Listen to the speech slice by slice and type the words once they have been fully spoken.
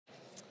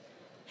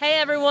Hey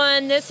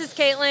everyone, this is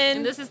Caitlin.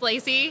 And this is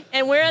Lacey.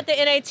 And we're at the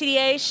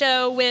NATDA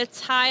show with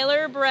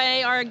Tyler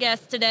Bray, our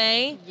guest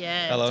today.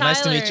 Yes. Hello, Tyler.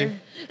 nice to meet you.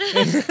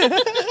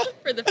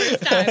 For the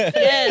first time.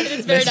 Yes,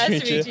 it's very Nice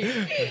nice to to meet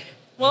meet you.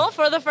 Well,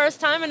 for the first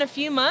time in a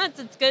few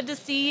months, it's good to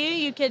see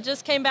you. You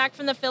just came back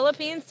from the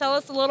Philippines. Tell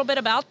us a little bit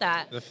about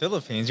that. The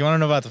Philippines. You want to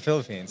know about the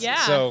Philippines? Yeah.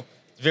 So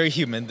it's very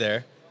humid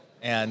there.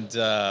 And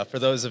for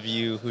those of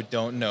you who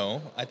don't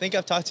know, I think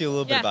I've talked to you a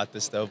little bit about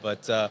this though,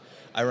 but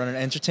I run an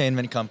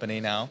entertainment company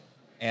now.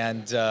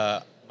 And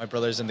my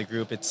brother's in the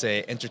group. It's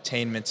a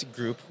entertainment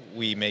group.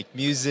 We make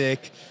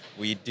music,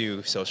 we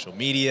do social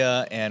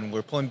media, and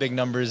we're pulling big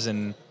numbers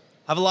and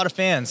have a lot of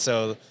fans.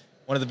 So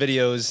one of the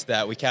videos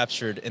that we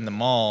captured in the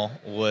mall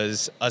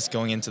was us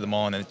going into the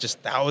mall and just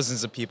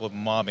thousands of people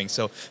mobbing.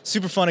 So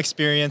super fun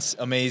experience,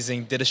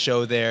 amazing. Did a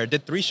show there,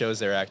 did 3 shows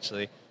there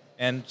actually.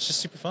 And it's just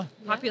super fun.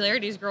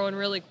 Popularity is growing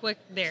really quick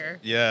there.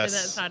 Yes.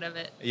 For that side of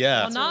it.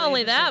 Yeah. Well, not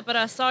only that, but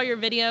I saw your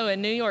video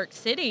in New York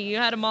City. You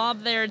had a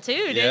mob there too,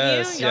 didn't you?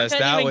 Yes, Y'all couldn't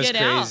that even was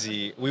get out.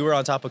 crazy. We were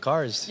on top of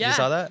cars. Yeah. You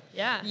saw that?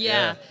 Yeah.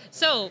 Yeah.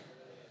 So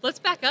let's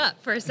back up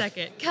for a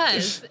second,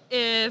 because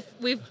if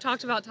we've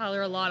talked about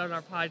Tyler a lot on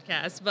our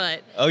podcast,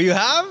 but Oh, you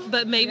have?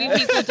 but maybe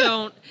people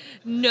don't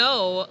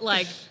know,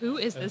 like, who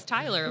is this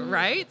Tyler,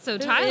 right? So Who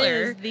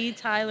Tyler is the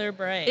Tyler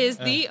Bray? is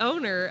the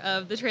owner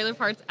of the Trailer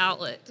Parts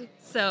Outlet.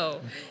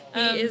 So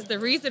he is the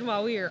reason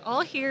why we are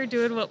all here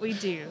doing what we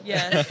do.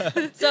 Yes.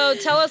 So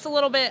tell us a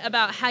little bit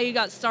about how you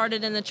got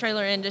started in the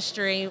trailer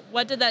industry.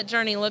 What did that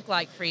journey look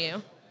like for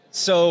you?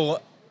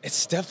 So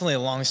it's definitely a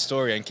long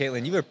story. And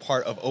Caitlin, you were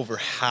part of over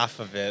half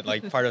of it,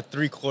 like part of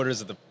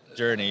 3/4 of the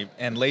journey.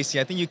 And Lacey,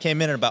 I think you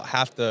came in at about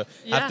half the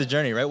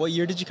journey, right? What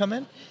year did you come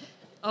in?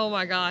 Oh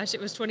my gosh,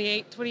 it was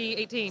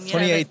 2018. 2018.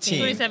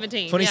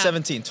 2017.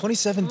 2017.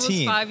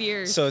 2017. Almost 5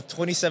 years. So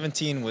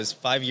 2017 was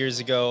 5 years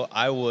ago.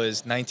 I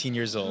was 19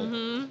 years old.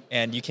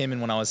 And you came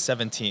in when I was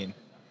 17,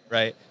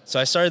 right?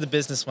 So I started the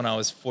business when I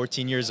was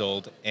 14 years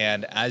old.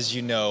 And as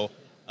you know,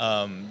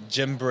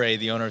 Jim Bray,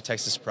 the owner of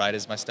Texas Pride,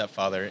 is my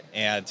stepfather.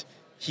 And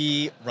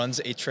he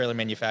runs a trailer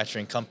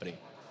manufacturing company.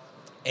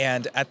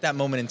 And at that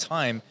moment in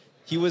time,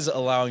 he was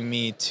allowing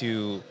me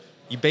to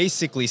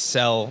basically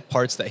sell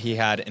parts that he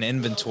had in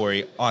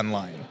inventory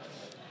online.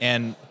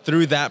 And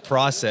through that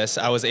process,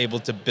 I was able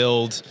to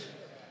build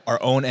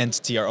our own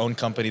entity, our own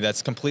company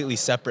that's completely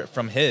separate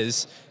from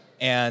his,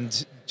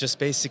 and just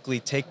basically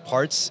take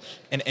parts,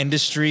 an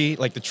industry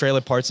like the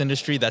trailer parts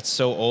industry that's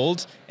so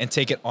old, and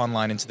take it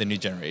online into the new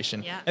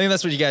generation. Yeah. I think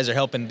that's what you guys are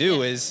helping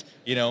do is,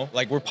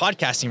 like we're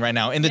podcasting right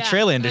now in the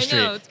trailer industry,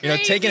 I know,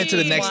 it's taking it to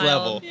the crazy. next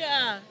level.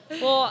 Yeah.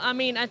 Well, I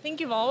mean, I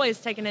think you've always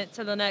taken it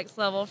to the next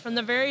level. From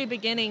the very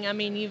beginning, I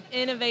mean, you've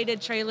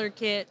innovated trailer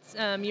kits.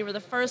 You were the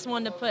first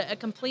one to put a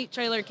complete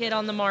trailer kit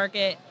on the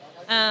market.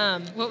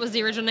 What was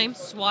the original name?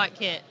 SWAT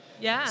Kit.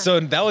 Yeah. So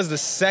that was the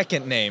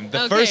second name.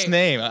 The Okay. first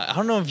name, I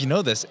don't know if you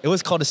know this, it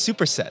was called a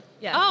superset.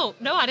 Yeah. Oh,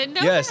 no, I didn't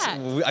know Yes, that.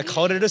 I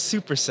called it a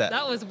superset.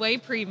 That was way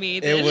pre me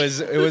then. It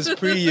was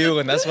pre you,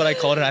 and that's what I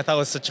called it. I thought it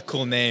was such a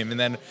cool name. And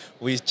then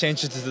we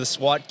changed it to the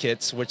SWAT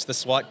kits, which the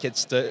SWAT kit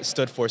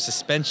stood for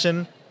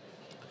suspension,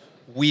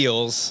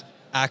 wheels,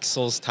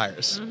 axles,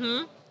 tires.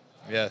 Mm-hmm.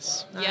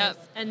 Yes, Nice. Yep.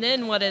 And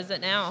then what is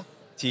it now?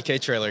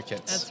 TK trailer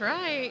kits. That's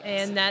right.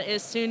 And that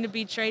is soon to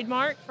be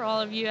trademarked for all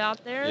of you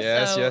out there.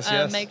 Yes, so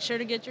yes. make sure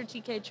to get your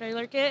TK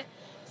trailer kit.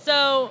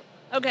 So,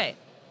 okay.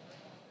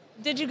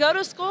 Did you go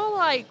to school?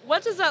 Like,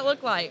 what does that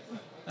look like?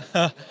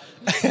 I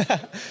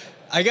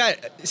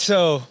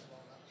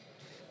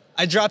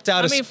dropped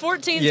out of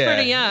 14's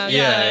pretty young.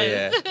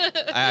 Yeah.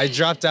 I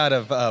dropped out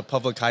of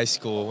public high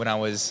school when I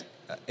was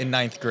in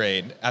 9th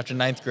grade. After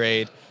 9th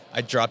grade, I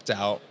dropped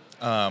out.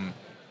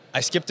 I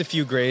skipped a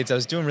few grades. I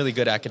was doing really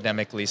good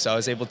academically, so I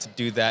was able to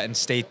do that and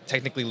stay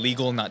technically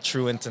legal, not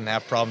truant, and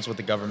have problems with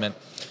the government.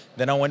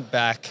 Then I went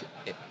back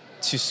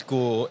to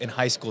school in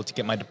high school to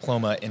get my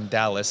diploma in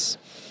Dallas.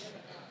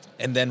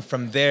 And then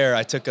from there,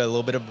 I took a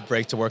little bit of a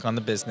break to work on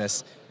the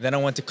business. Then I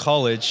went to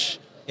college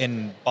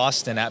in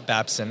Boston at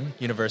Babson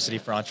University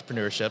for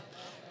Entrepreneurship.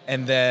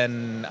 And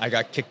then I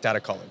got kicked out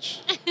of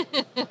college.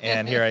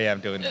 And here I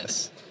am doing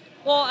this.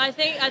 Well, I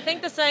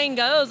think the saying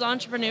goes,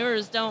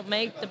 entrepreneurs don't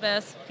make the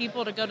best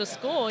people to go to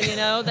school. You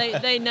know,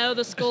 they know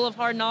the school of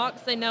hard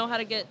knocks. They know how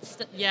to get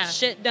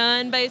shit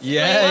done, basically.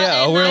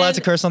 Yeah. Oh, we're allowed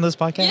to curse on this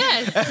podcast?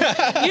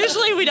 Yes.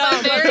 Usually we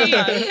don't.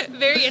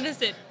 Very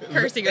innocent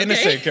cursing. Okay?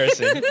 Innocent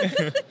cursing.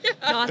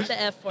 Not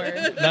the F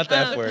word. Not the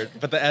F word,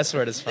 but the S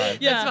word is fine.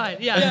 That's fine.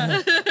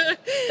 Yeah.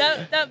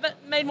 That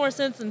made more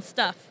sense than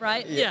stuff,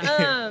 right?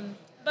 Yeah.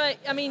 But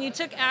I mean, you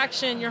took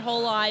action your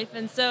whole life,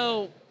 and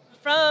so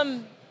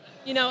from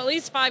at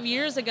least 5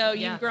 years ago,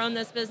 you've grown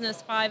this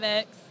business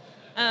 5x.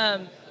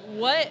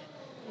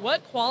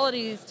 What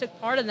qualities took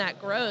part in that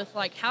growth?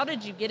 Like, how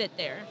did you get it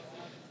there?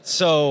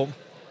 So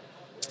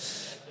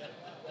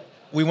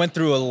we went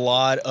through a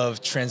lot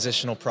of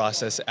transitional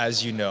process,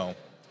 as you know.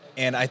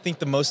 And I think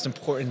the most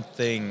important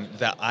thing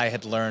that I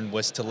had learned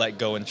was to let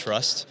go and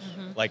trust.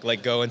 Like,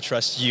 let go and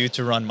trust you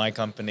to run my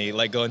company,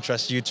 let go and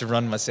trust you to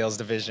run my sales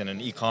division and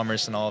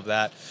e-commerce and all of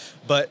that.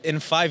 But in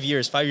 5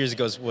 years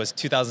ago was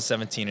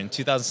 2017. In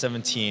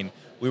 2017,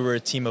 we were a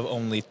team of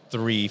only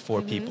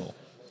 3-4 people.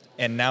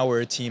 And now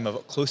we're a team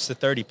of close to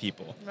 30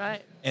 people.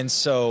 Right. And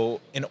so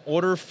in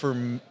order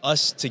for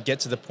us to get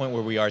to the point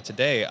where we are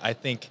today, I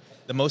think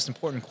the most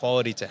important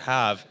quality to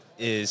have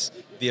is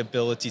the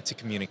ability to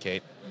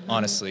communicate,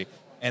 honestly,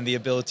 and the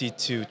ability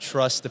to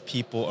trust the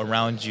people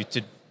around you,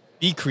 to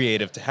be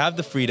creative, to have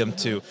the freedom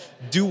to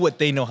do what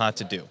they know how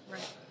to do.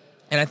 Right.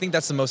 And I think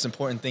that's the most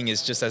important thing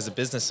is just as a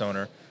business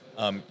owner,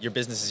 your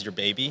business is your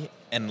baby,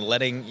 and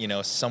letting,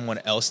 someone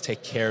else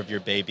take care of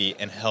your baby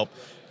and help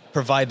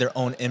provide their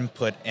own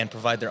input and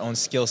provide their own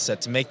skill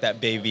set to make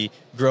that baby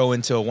grow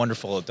into a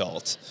wonderful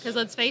adult. Because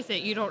let's face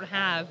it, you don't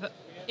have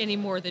any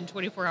more than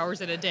 24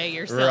 hours in a day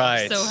yourself.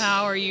 Right. So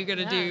how are you going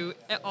to do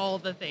all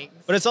the things?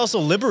 But it's also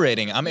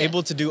liberating. I'm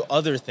able to do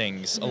other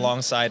things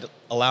alongside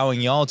allowing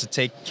y'all to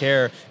take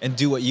care and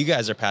do what you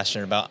guys are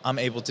passionate about. I'm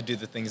able to do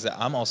the things that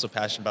I'm also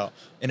passionate about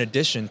in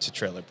addition to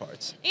trailer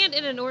parts. And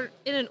in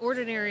an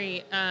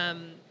ordinary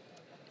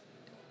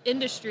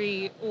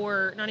industry,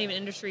 or not even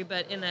industry,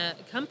 but in a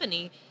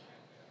company,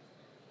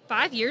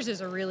 5 years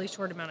is a really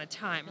short amount of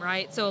time,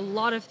 right? So a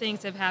lot of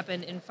things have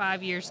happened in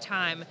 5 years'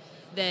 time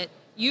that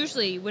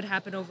usually would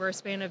happen over a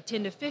span of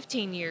 10 to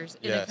 15 years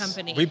in a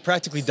company. We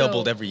practically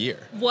doubled every year.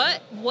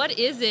 What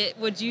is it,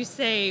 would you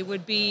say,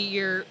 would be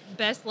your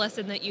best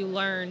lesson that you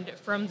learned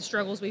from the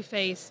struggles we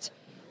faced,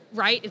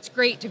 right? It's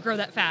great to grow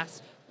that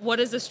fast. What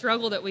is the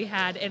struggle that we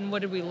had, and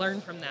what did we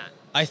learn from that?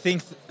 I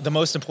think the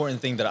most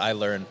important thing that I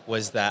learned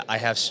was that I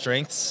have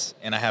strengths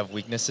and I have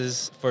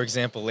weaknesses. For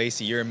example,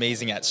 Lacey, you're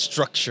amazing at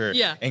structure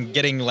and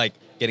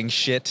getting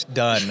shit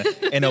done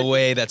in a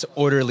way that's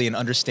orderly and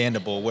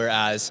understandable,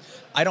 whereas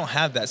I don't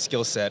have that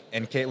skill set.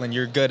 And Caitlin,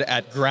 you're good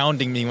at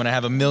grounding me when I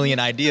have a million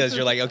ideas.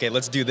 You're like, okay,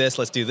 let's do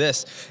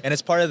this. And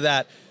it's part of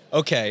that,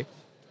 okay,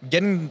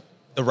 getting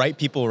the right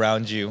people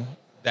around you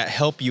that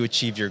help you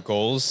achieve your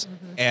goals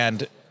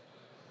and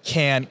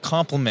can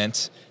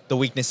complement the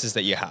weaknesses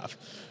that you have,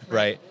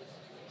 right?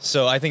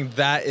 So I think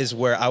that is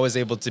where I was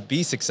able to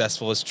be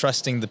successful, is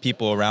trusting the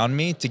people around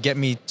me to get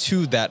me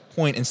to that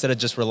point instead of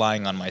just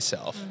relying on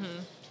myself.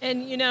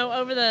 And,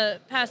 over the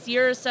past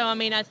year or so,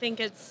 I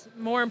think it's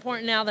more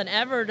important now than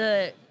ever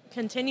to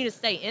continue to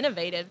stay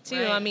innovative,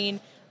 too. Right.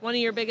 One of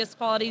your biggest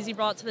qualities you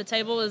brought to the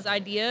table is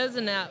ideas,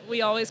 and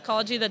we always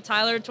called you the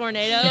Tyler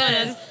Tornado.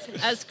 And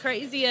as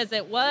crazy as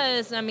it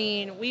was,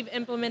 we've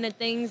implemented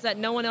things that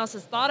no one else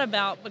has thought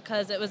about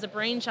because it was a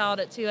brainchild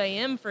at 2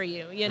 a.m. for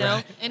you,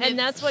 Right. And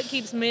that's what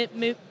keeps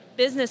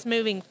business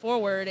moving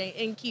forward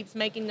and keeps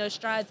making those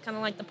strides, kind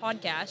of like the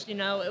podcast.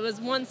 It was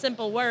one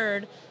simple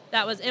word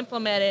that was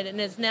implemented,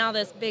 and is now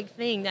this big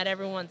thing that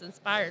everyone's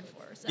inspired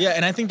for. So. Yeah,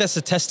 and I think that's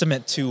a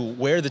testament to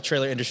where the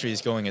trailer industry is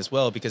going as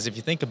well, because if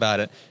you think about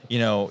it,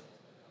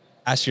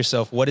 ask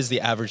yourself, what is the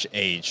average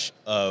age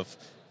of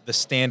the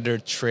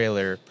standard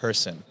trailer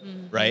person,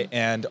 right?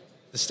 And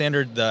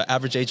the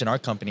average age in our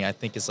company, I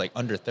think, is like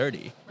under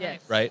 30,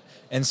 right?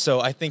 And so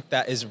I think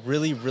that is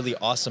really, really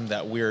awesome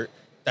that we're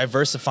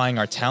diversifying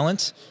our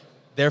talent.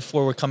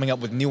 Therefore, we're coming up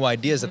with new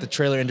ideas that the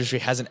trailer industry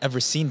hasn't ever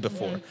seen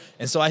before.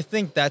 And so I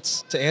think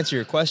that's, to answer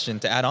your question,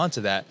 to add on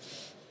to that,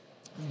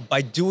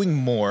 by doing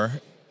more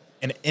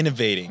and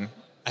innovating,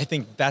 I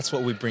think that's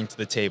what we bring to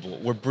the table.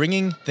 We're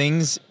bringing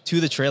things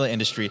to the trailer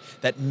industry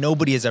that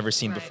nobody has ever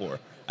seen before.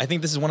 I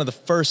think this is one of the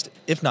first,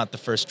 if not the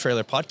first,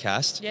 trailer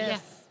podcast.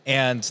 Yes.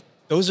 And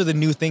those are the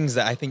new things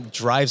that I think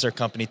drives our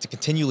company to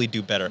continually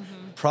do better.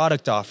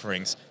 Product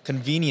offerings,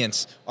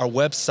 convenience, our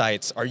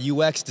websites, our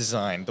UX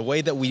design, the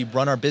way that we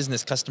run our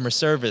business, customer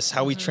service,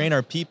 how we train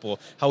our people,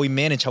 how we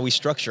manage, how we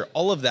structure.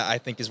 All of that, I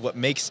think, is what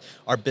makes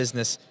our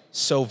business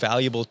so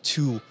valuable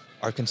to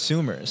our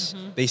consumers.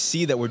 They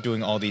see that we're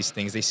doing all these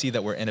things. They see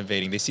that we're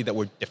innovating. They see that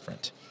we're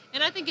different.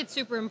 And I think it's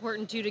super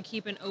important, too, to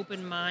keep an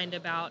open mind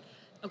about,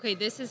 okay,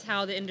 this is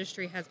how the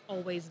industry has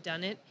always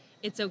done it.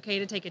 It's okay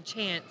to take a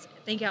chance,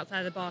 think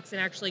outside the box,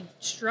 and actually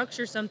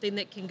structure something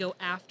that can go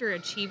after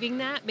achieving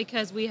that,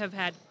 because we have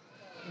had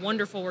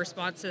wonderful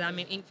response to that.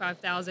 Inc.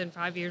 5000,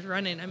 5 years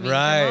running. Come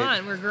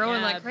on, we're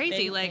growing like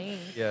crazy.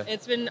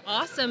 It's been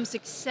awesome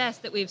success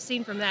that we've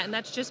seen from that, and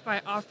that's just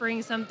by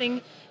offering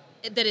something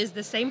that is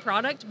the same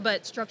product,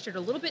 but structured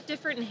a little bit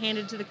different and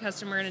handed to the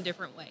customer in a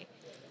different way.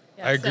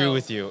 I agree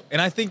with you.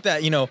 And I think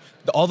that,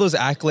 all those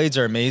accolades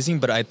are amazing,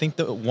 but I think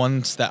the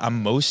ones that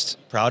I'm most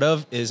proud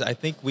of is I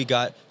think we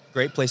got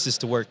Great Places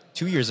to Work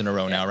 2 years in a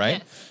row now,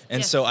 right?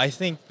 And so I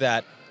think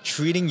that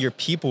treating your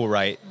people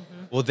right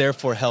will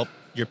therefore help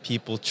your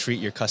people treat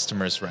your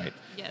customers right.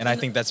 And I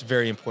think that's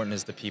very important,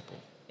 as the people.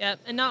 Yeah,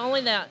 and not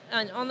only that,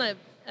 on the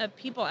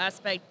people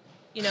aspect,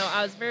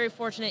 I was very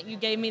fortunate. You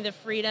gave me the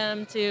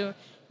freedom to,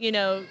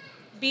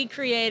 be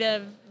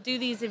creative, do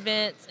these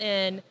events,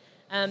 and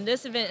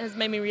this event has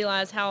made me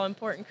realize how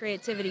important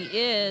creativity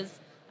is.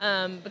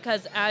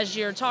 Because as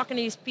you're talking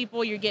to these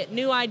people, you get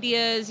new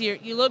ideas.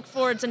 You look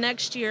forward to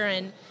next year,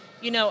 and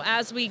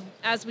as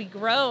we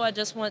grow, I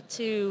just want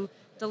to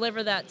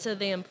deliver that to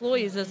the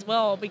employees as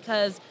well,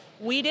 because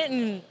we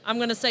didn't, I'm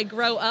going to say,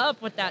 grow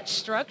up with that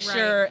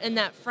structure and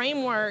that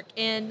framework,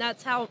 and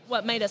that's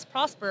what made us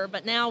prosper.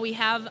 But now we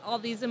have all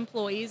these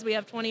employees. We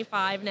have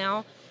 25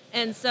 now,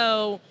 and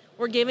so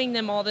we're giving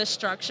them all this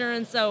structure.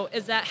 And so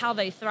is that how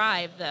they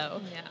thrive, though?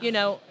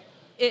 Yeah.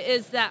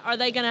 Are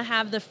they going to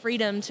have the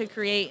freedom to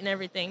create and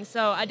everything?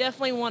 So I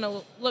definitely want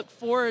to look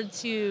forward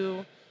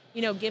to,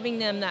 giving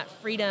them that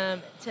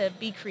freedom to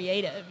be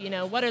creative.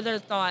 What are their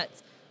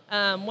thoughts?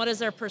 What is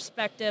their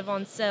perspective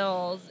on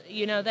sales?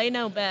 They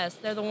know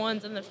best. They're the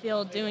ones in the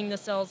field doing the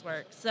sales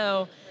work.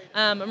 So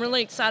I'm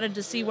really excited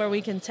to see where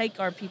we can take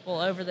our people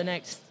over the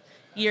next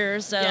year or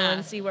so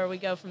and see where we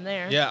go from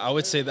there. Yeah, I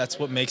would say that's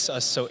what makes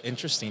us so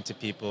interesting to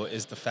people,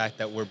 is the fact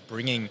that we're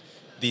bringing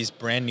these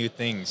brand new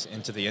things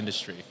into the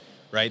industry,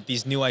 right?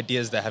 These new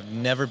ideas that have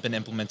never been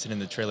implemented in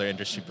the trailer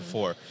industry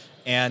before.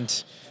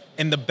 And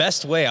in the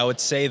best way, I would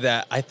say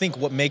that I think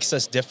what makes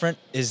us different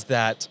is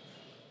that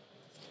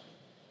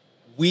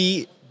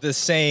the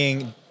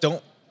saying,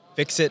 don't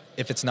fix it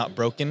if it's not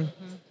broken.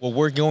 Well,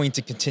 we're going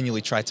to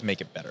continually try to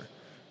make it better,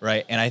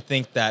 right? And I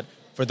think that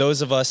for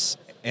those of us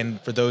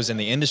and for those in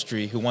the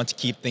industry who want to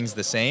keep things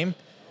the same,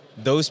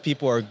 those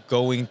people are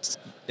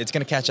it's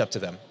going to catch up to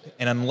them.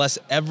 And unless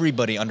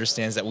everybody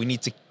understands that we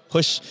need to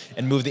push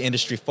and move the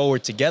industry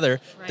forward together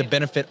to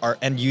benefit our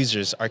end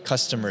users, our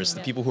customers,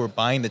 the people who are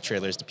buying the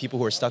trailers, the people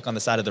who are stuck on the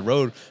side of the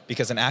road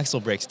because an axle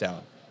breaks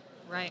down.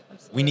 Right.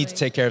 We need to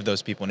take care of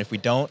those people. And if we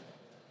don't,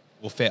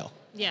 we'll fail.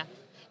 Yeah.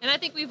 And I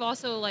think we've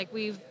also,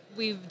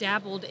 we've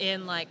dabbled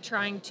in,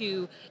 trying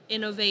to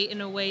innovate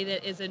in a way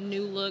that is a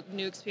new look,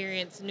 new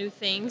experience, new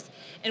things.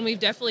 And we've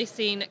definitely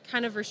seen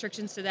kind of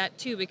restrictions to that,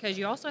 too, because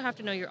you also have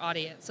to know your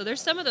audience. So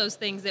there's some of those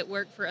things that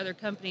work for other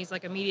companies,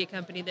 like a media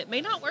company, that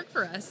may not work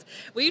for us.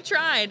 We've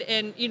tried,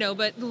 and,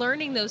 but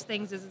learning those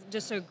things is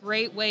just a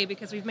great way,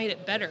 because we've made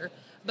it better.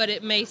 But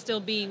it may still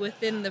be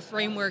within the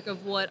framework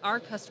of what our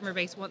customer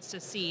base wants to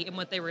see and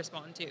what they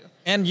respond to.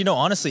 And,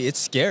 honestly, it's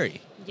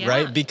scary,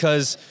 right?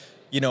 Because,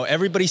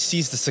 everybody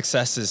sees the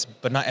successes,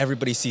 but not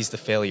everybody sees the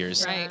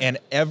failures. Right. And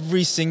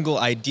every single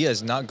idea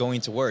is not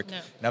going to work. No.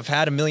 And I've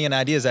had a million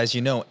ideas, as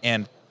you know,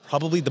 and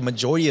probably the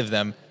majority of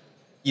them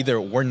either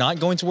were not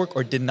going to work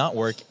or did not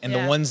work, and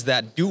the ones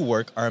that do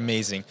work are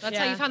amazing. That's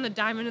how you found the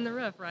diamond in the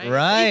rough, right?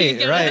 Right,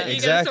 exactly.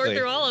 You gotta sort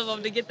through all of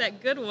them to get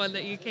that good one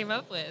that you came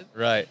up with.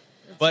 Right.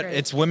 But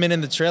it's women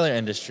in the trailer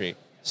industry.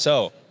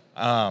 So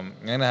I'm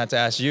gonna have to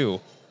ask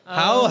you,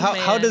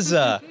 how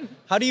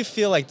do you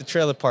feel like the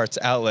Trailer Parts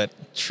Outlet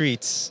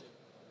treats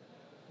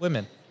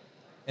women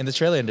in the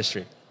trailer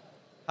industry?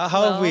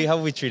 How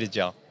have we treated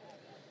y'all?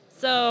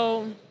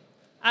 So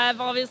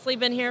I've obviously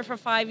been here for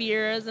 5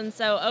 years, and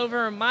so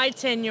over my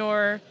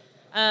tenure,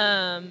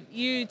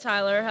 you,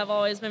 Tyler, have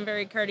always been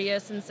very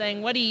courteous in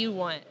saying, what do you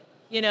want?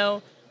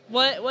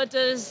 What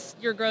does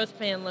your growth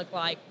plan look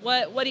like?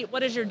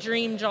 What is your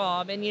dream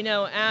job? And,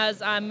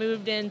 as I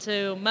moved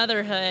into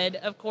motherhood,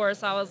 of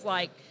course, I was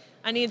like,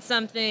 I need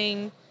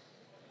something,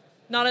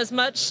 not as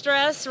much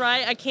stress,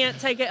 right? I can't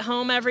take it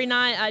home every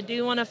night. I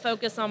do want to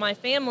focus on my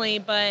family,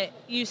 but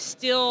you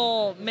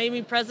still made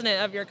me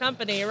president of your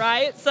company,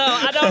 right? So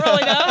I don't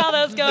really know how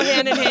those go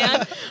hand in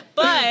hand,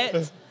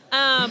 but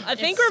I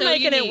think we're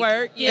making it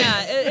work.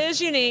 Yeah, it is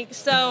unique.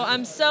 So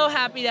I'm so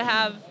happy to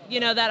have,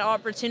 that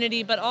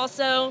opportunity, but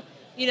also,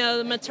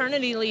 the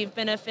maternity leave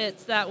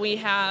benefits that we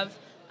have,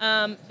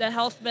 the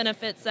health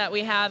benefits that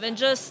we have, and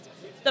just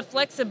the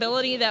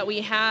flexibility that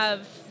we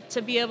have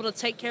to be able to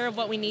take care of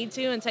what we need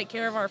to and take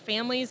care of our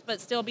families,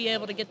 but still be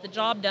able to get the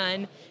job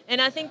done.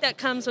 And I think that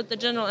comes with the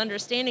general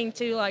understanding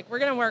too, we're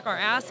going to work our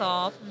ass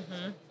off.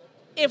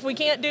 If we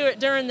can't do it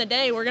during the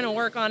day, we're going to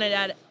work on it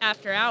at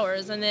after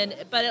hours.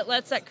 But it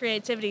lets that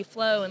creativity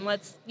flow and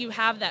lets you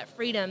have that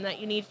freedom that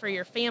you need for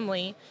your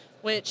family,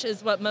 which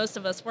is what most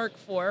of us work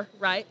for,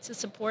 right? To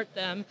support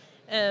them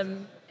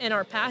and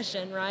our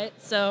passion, right?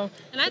 So,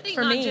 and I think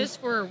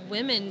just for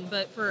women,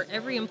 but for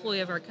every employee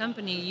of our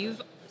company,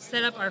 you've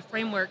set up our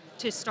framework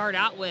to start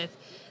out with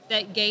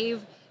that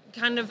gave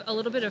kind of a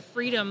little bit of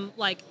freedom.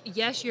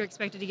 Yes, you're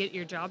expected to get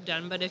your job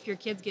done, but if your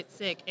kids get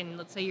sick and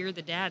let's say you're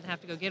the dad and have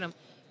to go get them,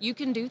 you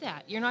can do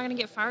that. You're not going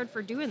to get fired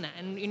for doing that.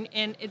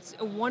 And it's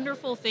a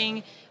wonderful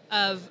thing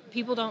of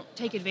people don't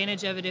take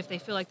advantage of it if they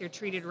feel like they're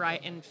treated right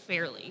and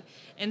fairly.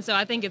 And so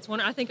I think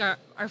I think our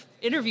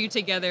interview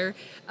together,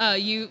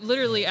 you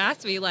literally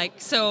asked me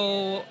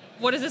so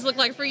what does this look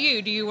like for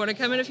you? Do you want to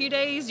come in a few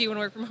days? Do you want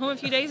to work from home a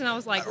few days? And I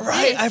was like,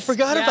 right, I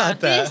forgot about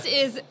that.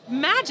 This is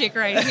magic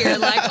right here.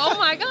 Oh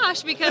my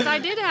gosh, because I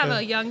did have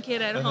a young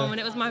kid at home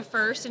and it was my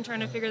first and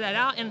trying to figure that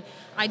out. And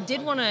I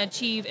did want to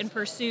achieve and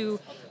pursue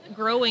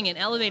growing and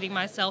elevating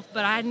myself,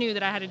 but I knew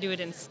that I had to do it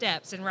in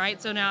steps. And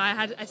right, so now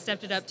I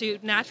stepped it up to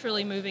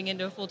naturally moving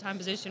into a full-time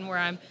position where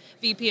I'm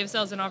VP of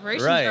Sales and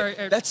Operations. Right.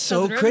 Or That's Sales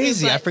so and Revenue,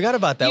 crazy. I but forgot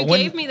about that. You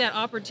gave me that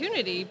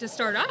opportunity to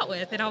start out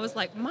with, and I was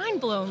like mind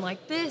blown.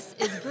 Like, this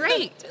is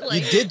great.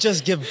 Like, you did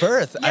just give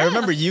birth. I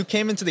remember you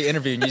came into the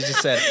interview and you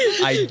just said,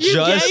 "I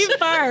just gave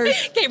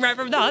birth." Came right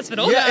from the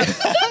hospital. Yeah.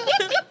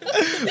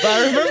 But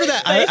I remember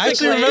that. I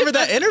actually remember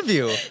that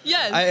interview.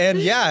 Yes.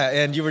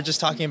 And you were just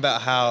talking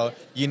about how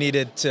you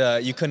needed to,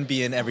 you couldn't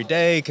be in every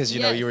day because,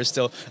 you know, you were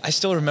still, I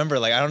still remember,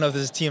 like, I don't know if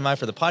this is TMI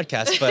for the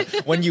podcast,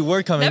 but when you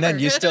were coming in,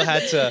 you still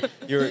had to,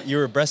 you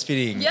were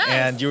breastfeeding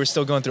and you were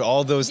still going through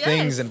all those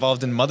things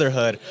involved in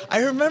motherhood. I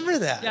remember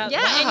that. Yeah,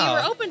 wow. And you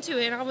were open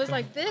to it. And I was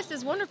like, this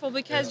is wonderful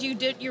because you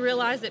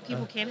realize that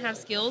people can have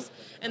skills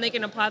and they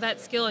can apply that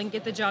skill and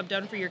get the job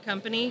done for your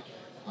company.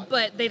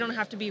 But they don't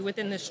have to be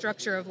within the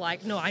structure of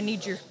like, no, I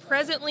need you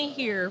presently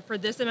here for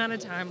this amount of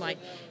time. Like,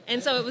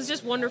 and so it was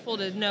just wonderful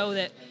to know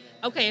that,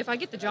 okay, if I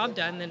get the job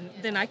done,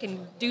 then I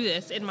can do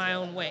this in my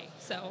own way.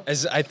 So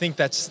as I think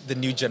that's the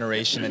new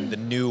generation and the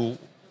new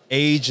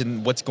age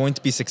and what's going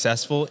to be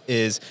successful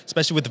is,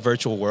 especially with the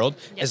virtual world,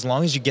 as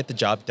long as you get the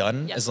job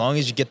done, as long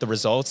as you get the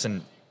results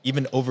and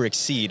even over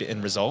exceed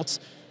in results,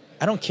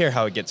 I don't care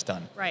how it gets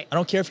done. Right. I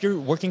don't care if you're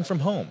working from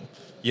home.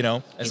 You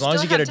know, as long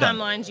as you get it done. You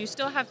still have timelines. You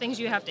still have things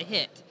you have to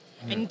hit.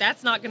 And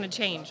that's not going to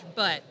change,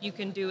 but you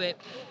can do it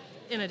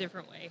in a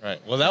different way. Right.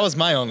 Well, that was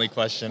my only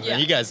question. Yeah.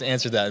 And you guys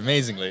answered that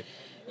amazingly.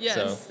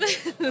 Yes.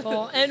 So.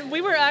 Cool. And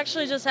we were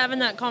actually just having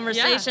that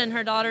conversation.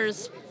 Her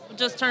daughter's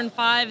just turned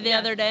 5 the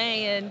other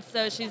day, and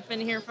so she's been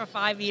here for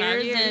 5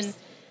 years. And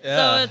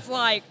so it's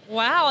like,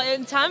 wow,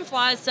 and time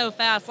flies so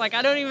fast. Like,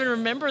 I don't even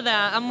remember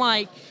that. I'm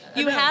like,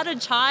 you had a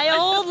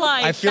child?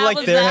 Like, I feel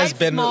like there has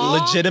been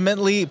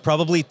legitimately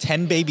probably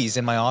 10 babies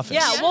in my office.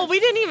 Yeah, well, we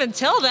didn't even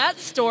tell that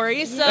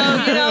story. So,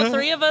 you know,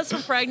 3 of us were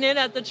pregnant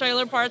at the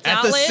Trailer Parts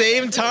Outlet. At the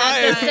same time.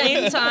 At the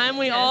same time.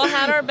 We all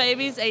had our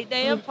babies 8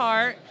 days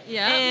apart.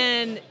 Yeah.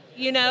 And,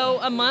 you know,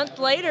 a month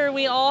later,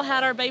 we all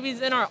had our babies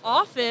in our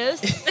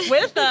office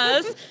with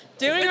us,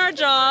 doing our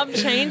job,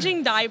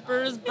 changing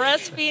diapers,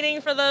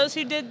 breastfeeding for those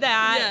who did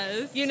that.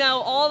 Yes. You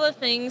know, all the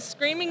things,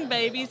 screaming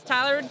babies.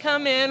 Tyler would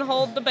come in,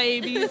 hold the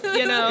babies,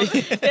 you know.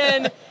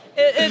 And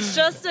it's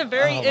just a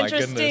very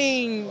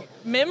interesting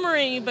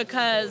memory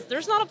because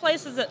there's not a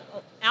places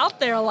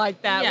out there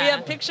like that. Yeah. We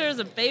have pictures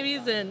of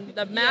babies in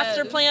the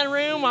master plan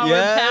room while we're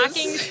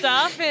packing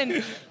stuff.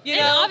 And, you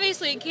know,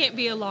 obviously it can't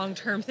be a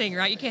long-term thing,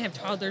 right? You can't have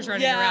toddlers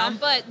running around.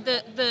 But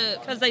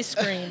because they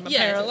scream,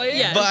 apparently.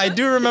 Yes. But I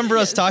do remember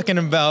us talking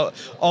about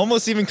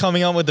almost even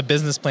coming up with a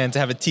business plan to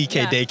have a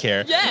TK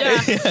daycare.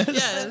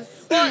 Yes.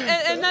 Well,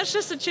 and that's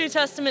just a true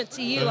testament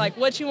to you, like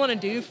what you want to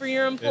do for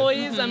your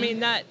employees. I mean,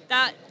 that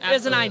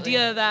is an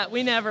idea that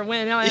we never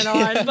went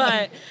on,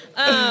 but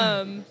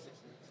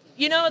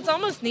you know, it's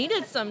almost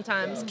needed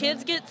sometimes.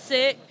 Kids get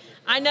sick.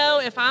 I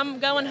know if I'm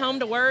going home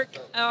to work,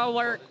 I'll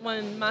work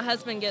when my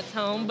husband gets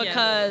home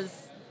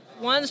because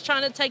one's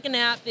trying to take a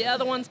nap, the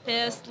other one's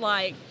pissed.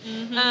 Like,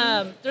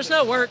 there's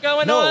no work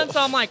going on,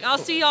 so I'm like, I'll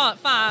see y'all at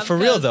 5. For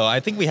real, though,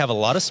 I think we have a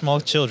lot of small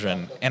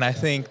children, and I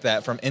think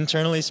that from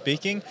internally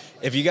speaking,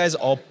 if you guys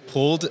all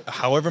pulled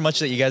however much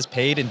that you guys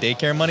paid in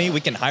daycare money, we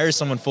can hire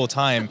someone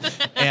full-time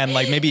and,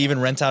 like, maybe even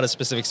rent out a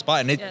specific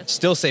spot, and it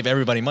still save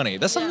everybody money.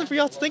 That's something for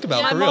y'all to think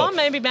about, for real. My mom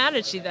may be mad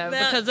at you, though,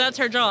 because that's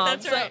her job.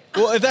 That's right.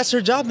 Well, if that's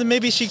her job, then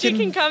maybe she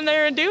can come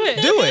there and do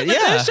it. Do it, But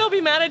yeah. then she'll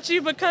be mad at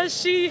you because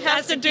she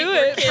has to do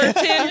it for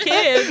 10 kids.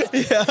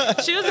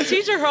 She was a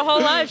teacher her whole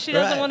life. She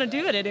doesn't want to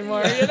do it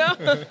anymore, you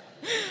know?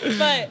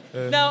 But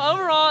no,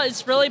 overall,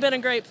 it's really been a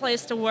great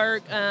place to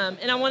work.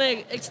 And I want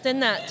to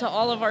extend that to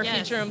all of our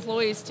future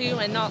employees, too,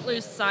 and not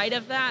lose sight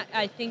of that.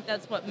 I think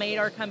that's what made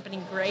our company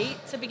great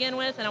to begin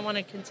with, and I want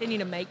to continue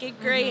to make it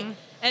great.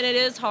 And it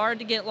is hard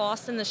to get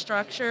lost in the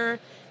structure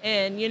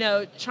and, you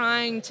know,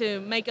 trying to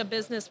make a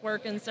business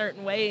work in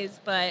certain ways,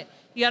 but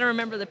you got to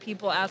remember the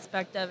people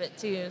aspect of it,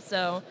 too.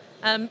 So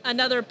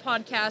another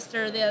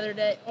podcaster the other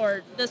day,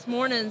 or this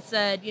morning,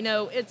 said, you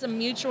know, it's a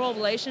mutual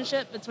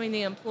relationship between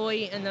the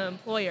employee and the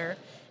employer.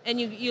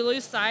 And you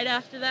lose sight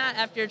after that,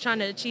 after you're trying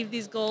to achieve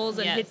these goals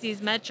and hit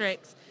these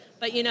metrics.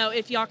 But, you know,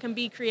 if y'all can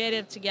be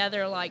creative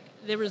together, like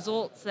the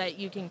results that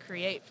you can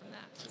create from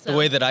that. So. The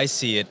way that I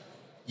see it,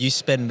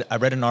 I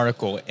read an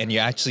article, and you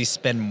actually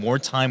spend more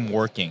time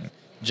working,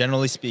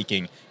 generally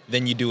speaking,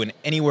 than you do in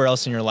anywhere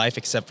else in your life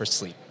except for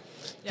sleep.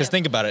 Because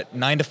think about it,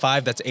 9 to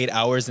 5, that's 8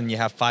 hours, and you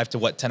have 5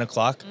 to 10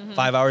 o'clock?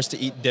 5 hours to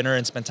eat dinner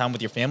and spend time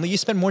with your family. You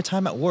spend more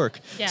time at work.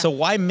 Yeah. So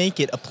why make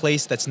it a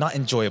place that's not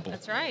enjoyable?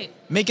 That's right.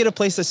 Make it a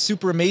place that's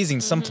super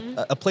amazing,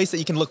 a place that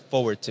you can look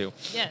forward to.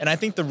 Yes. And I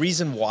think the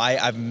reason why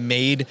I've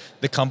made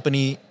the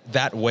company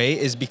that way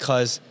is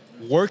because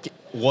work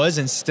was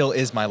and still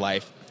is my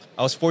life.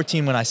 I was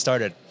 14 when I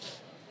started.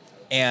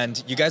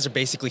 And you guys are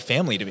basically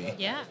family to me,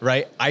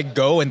 right? I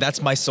go and that's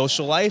my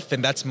social life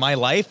and that's my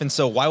life. And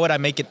so why would I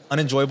make it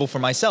unenjoyable for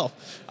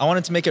myself? I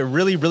wanted to make it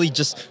really, really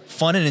just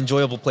fun and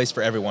enjoyable place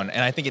for everyone.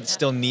 And I think it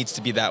still needs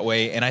to be that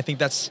way. And I think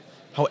that's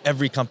how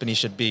every company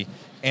should be.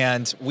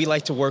 And we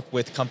like to work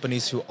with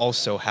companies who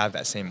also have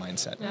that same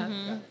mindset.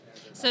 Yeah.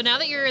 So now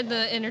that you're in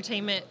the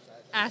entertainment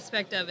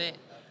aspect of it,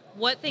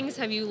 what things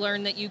have you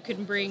learned that you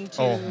can bring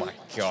to Oh my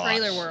gosh.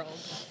 Trailer World?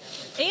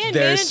 And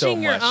There's so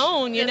managing your much.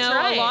 own, you That's know,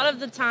 right. a lot of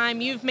the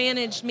time you've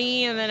managed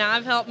me and then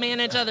I've helped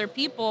manage other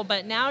people,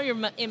 but now you're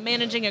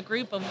managing a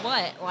group of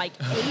what, like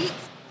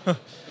 8?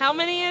 How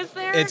many is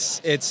there?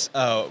 It's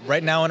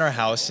right now in our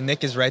house.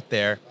 Nick is right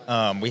there.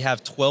 We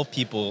have 12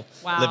 people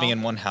Wow. living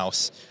in one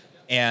house.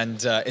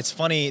 And it's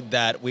funny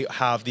that we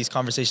have these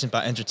conversations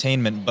about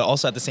entertainment, but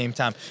also at the same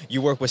time,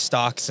 you work with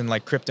stocks and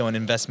like crypto and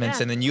investments,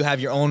 Yeah. and then you have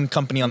your own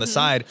company on the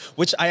side,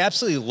 which I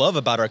absolutely love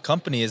about our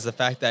company is the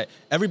fact that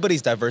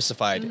everybody's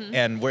diversified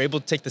and we're able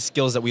to take the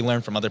skills that we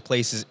learn from other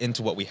places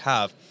into what we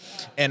have.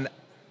 And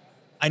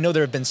I know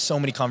there have been so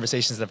many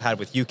conversations that I've had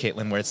with you,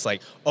 Caitlin, where it's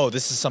like, oh,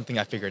 this is something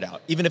I figured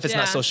out, even if it's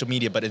not Yeah. social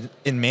media, but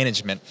in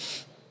management.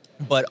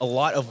 But a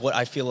lot of what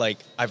I feel like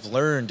I've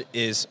learned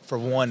is, for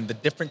one, the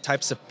different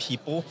types of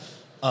people.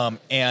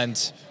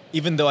 And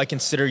even though I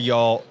consider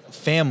y'all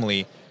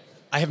family,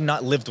 I have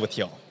not lived with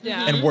y'all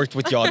Yeah. and worked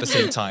with y'all at the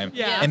same time.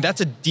 Yeah. And that's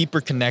a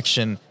deeper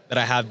connection that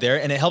I have there.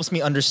 And it helps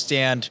me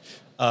understand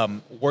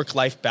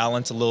work-life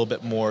balance a little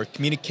bit more,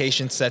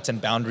 communication sets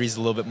and boundaries a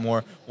little bit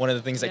more. One of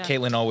the things that Yeah.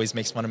 Caitlin always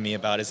makes fun of me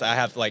about is I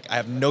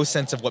have no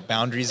sense of what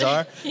boundaries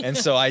are. And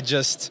so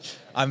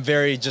I'm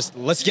very just,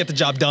 let's get the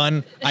job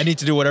done. I need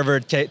to do whatever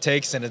it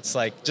takes. And it's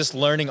like just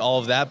learning all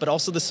of that, but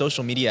also the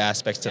social media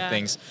aspects of Yeah.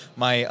 things.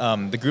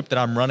 The group that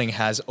I'm running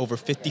has over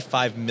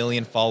 55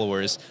 million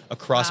followers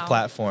across Wow.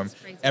 platform.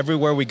 That's crazy.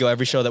 Everywhere we go,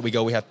 every show that we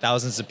go, we have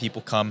thousands of people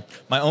come.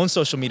 My own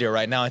social media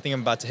right now, I think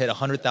I'm about to hit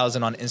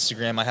 100,000 on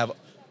Instagram. I have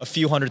a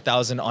few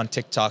 100,000 on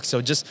TikTok. So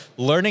just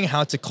learning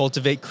how to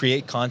cultivate,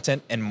 create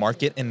content, and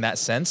market in that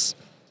sense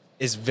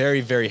is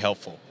very, very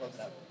helpful.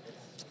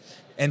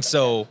 And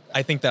so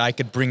I think that I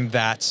could bring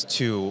that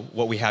to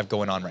what we have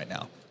going on right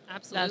now.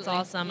 Absolutely. That's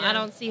awesome. Yeah. I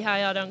don't see how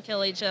y'all don't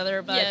kill each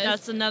other, but Yes.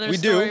 that's another We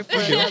do. story for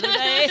We do. another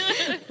day.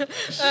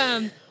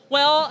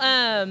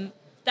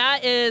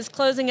 That is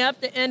closing up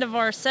the end of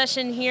our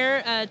session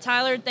here.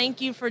 Tyler,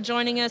 thank you for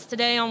joining us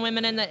today on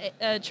Women in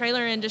the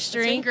Trailer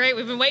Industry. It's been great.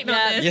 We've been waiting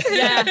Yeah, on this.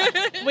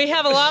 yeah. We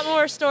have a lot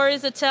more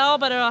stories to tell,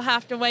 but it'll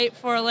have to wait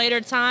for a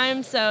later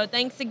time. So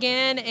thanks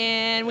again,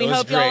 and we It was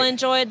hope y'all great.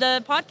 enjoyed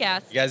the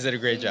podcast. You guys did a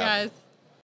great job. Guys.